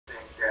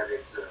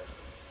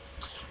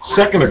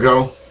second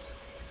ago,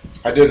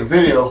 I did a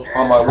video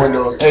on my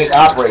Windows 8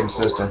 operating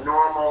system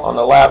on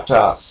the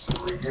laptop.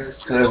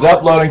 And it's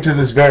uploading to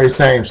this very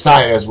same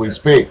site as we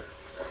speak.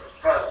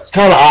 It's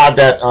kind of odd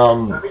that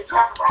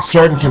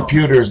certain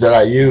computers that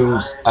I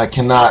use, I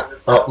cannot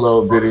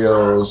upload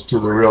videos to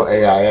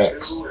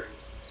TheRealAix's.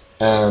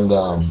 And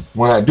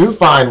when I do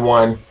find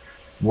one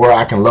where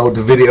I can load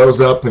the videos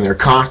up and they're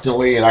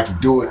constantly, and I can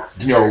do it,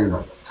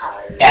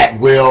 at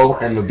will,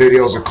 and the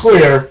videos are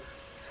clear,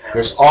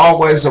 there's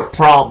always a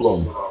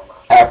problem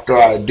after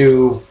I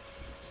do,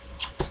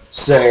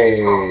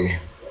 say,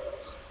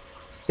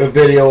 a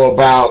video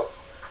about,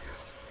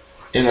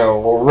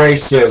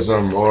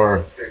 racism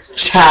or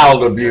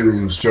child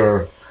abuse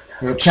or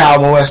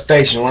child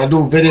molestation. When I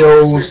do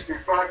videos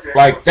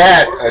like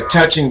that, a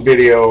touching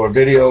video, a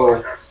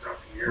video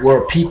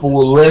where people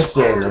will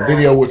listen, a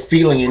video with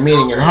feeling and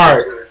meaning and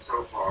heart,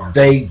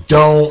 they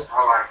don't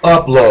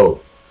upload.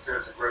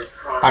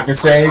 I can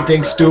say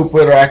anything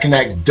stupid, or I can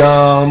act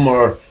dumb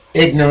or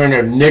ignorant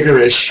or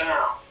niggerish,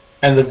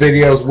 and the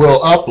videos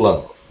will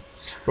upload.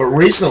 But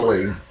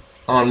recently,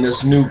 on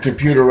this new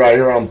computer right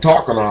here I'm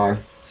talking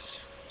on,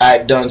 I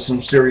had done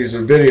some series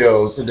of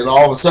videos, and then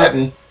all of a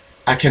sudden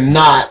I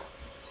cannot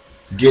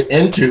get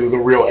into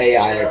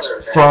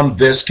TheRealAix's from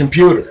this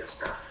computer.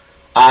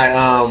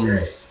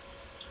 I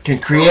can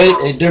create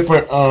a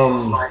different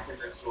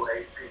what's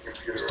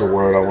the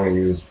word I want to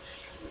use,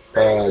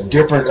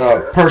 different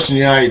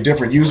personality,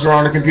 different user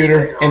on the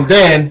computer, and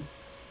then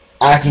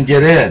I can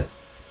get in.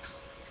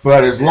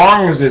 But as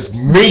long as it's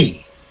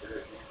me,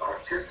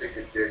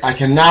 I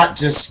cannot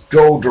just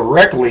go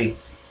directly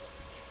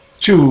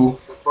to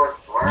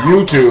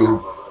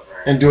YouTube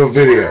and do a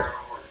video.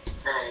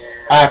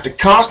 I have to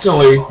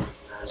constantly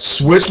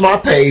switch my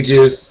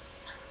pages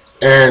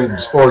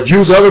or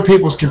use other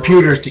people's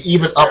computers to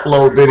even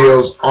upload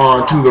videos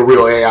onto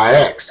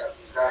TheRealAix's.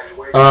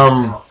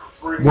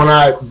 When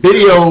I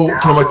video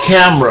from a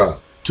camera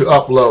to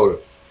upload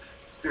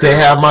it, they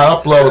have my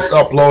uploads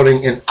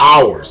uploading in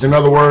hours. In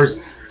other words,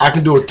 I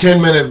can do a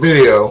 10-minute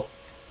video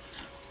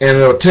and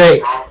it'll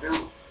take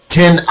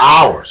 10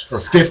 hours or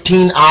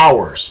 15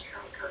 hours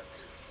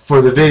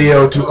for the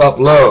video to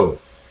upload.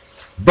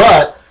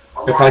 But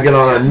if I get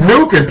on a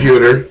new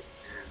computer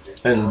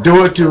and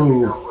do it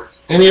to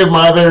any of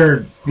my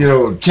other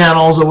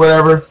channels or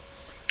whatever,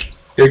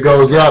 it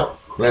goes up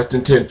less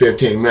than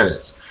 10-15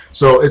 minutes.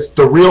 So it's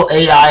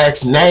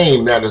TheRealAix's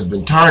name that has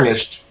been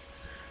tarnished,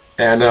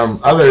 and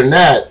other than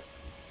that,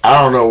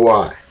 I don't know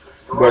why.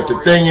 But the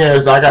thing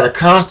is, I got to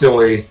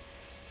constantly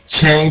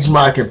change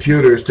my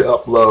computers to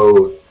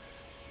upload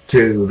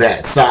to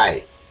that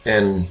site.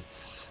 And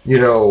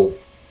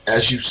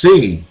as you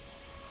see,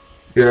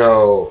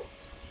 I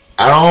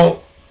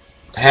don't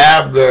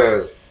have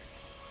the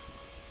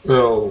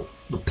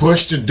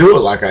push to do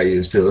it like I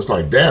used to. It's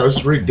like, damn, this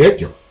is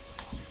ridiculous.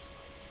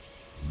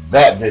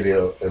 That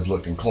video is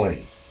looking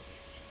clean.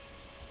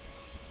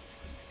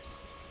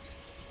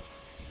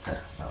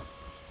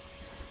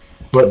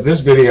 But this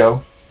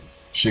video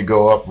should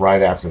go up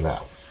right after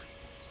that.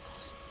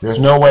 There's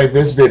no way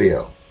this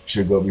video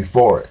should go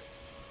before it.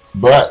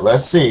 But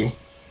let's see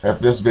if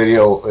this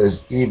video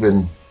is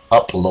even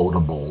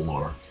uploadable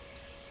or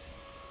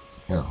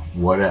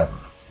whatever.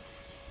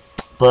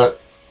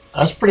 But I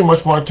just pretty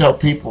much want to tell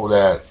people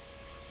that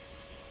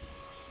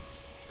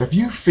if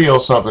you feel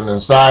something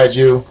inside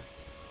you,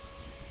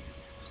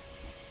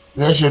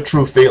 there's your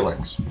true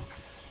feelings.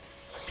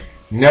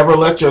 Never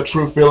let your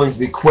true feelings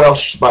be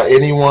quelched by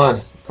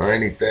anyone or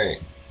anything.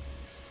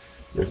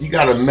 So if you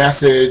got a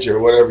message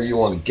or whatever you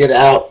want to get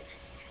out,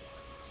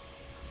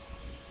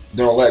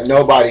 don't let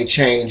nobody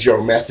change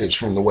your message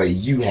from the way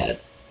you had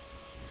it.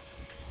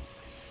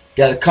 You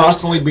got to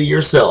constantly be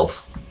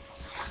yourself,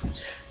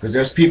 because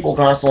there's people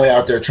constantly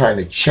out there trying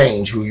to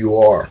change who you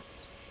are.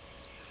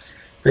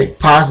 Think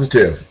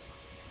positive,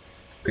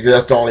 because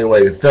that's the only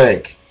way to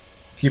think.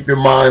 Keep your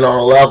mind on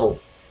a level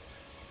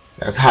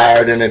that's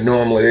higher than it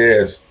normally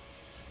is.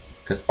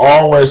 And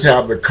always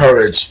have the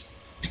courage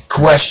to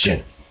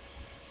question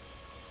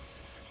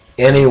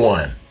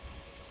anyone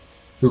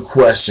who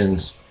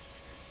questions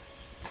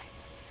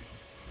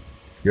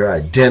your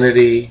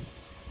identity,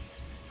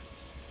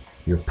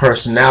 your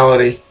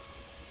personality,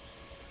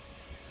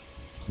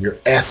 your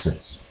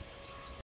essence.